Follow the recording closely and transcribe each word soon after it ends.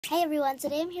Hi everyone,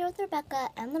 today I'm here with Rebecca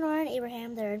and Lenora and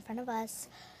Abraham. They're in front of us.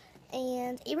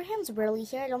 And Abraham's rarely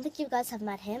here. I don't think you guys have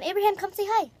met him. Abraham, come say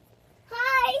hi.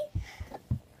 Hi!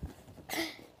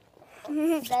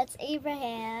 That's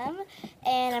Abraham.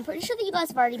 And I'm pretty sure that you guys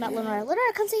have already met Lenora.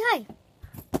 Lenora, come say hi.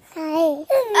 Hi.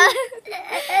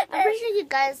 I'm pretty sure you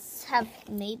guys have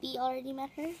maybe already met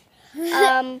her.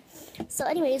 So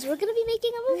anyways, we're going to be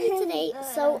making a movie today.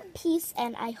 So peace,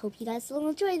 and I hope you guys will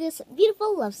enjoy this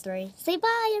beautiful love story. Say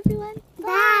bye, everyone.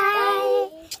 Bye.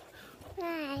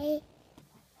 Bye.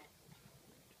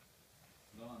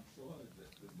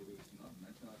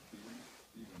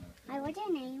 Hi, what's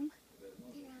your name?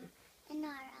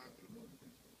 Nora.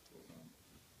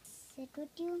 Sit with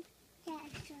you? Yeah,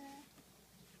 sure.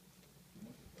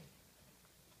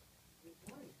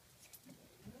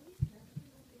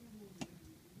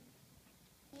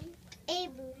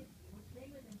 Abu,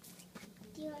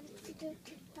 do you want to do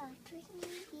TikTok with me?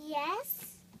 Yes.